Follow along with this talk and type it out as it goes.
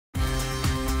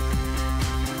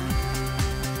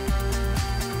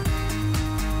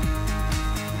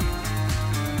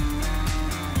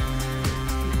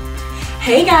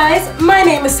Hey guys, my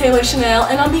name is Taylor Chanel,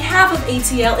 and on behalf of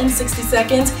ATL in 60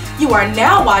 Seconds, you are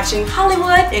now watching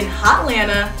Hollywood in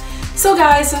Hotlanta. So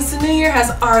guys, since the new year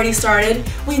has already started,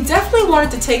 we definitely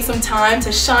wanted to take some time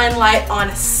to shine light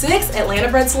on 6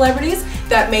 Atlanta-bred celebrities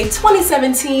that made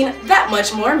 2017 that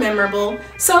much more memorable.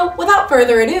 So without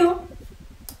further ado,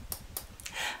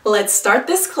 let's start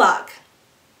this clock.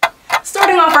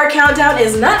 Starting off our countdown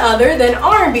is none other than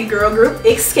R&B girl group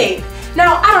Escape.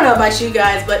 Now, I don't know about you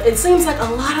guys, but it seems like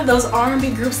a lot of those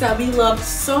R&B groups that we loved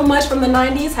so much from the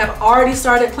 90s have already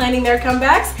started planning their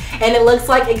comebacks, and it looks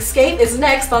like Escape is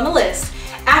next on the list.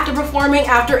 After performing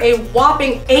after a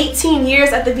whopping 18 years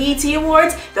at the BET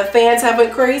Awards, the fans have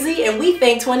went crazy, and we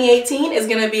think 2018 is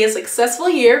going to be a successful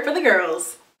year for the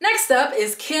girls. Next up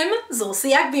is Kim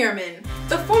Zolciak-Biermann.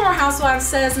 The former housewife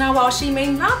says now while she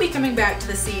may not be coming back to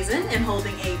the season and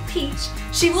holding a peach,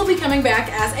 she will be coming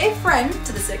back as a friend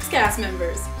to the 6 cast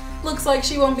members. Looks like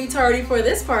she won't be tardy for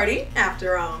this party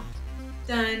after all.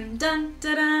 Dun dun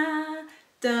da da,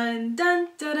 dun dun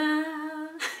da da.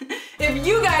 If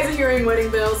you guys are hearing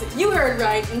wedding bells, you heard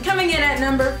right, and coming in at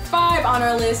number 5 on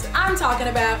our list, I'm talking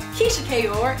about Keisha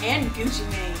Kaur and Gucci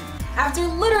Mane. After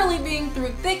literally being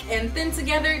through thick and thin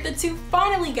together, the two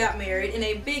finally got married in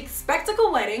a big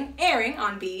spectacle wedding airing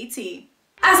on BET.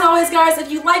 As always guys,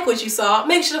 if you like what you saw,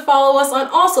 make sure to follow us on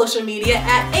all social media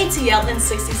at ATL in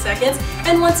 60 Seconds.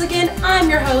 And once again, I'm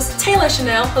your host, Taylor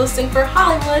Chanel, hosting for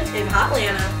Hollywood in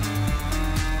Hotlanta.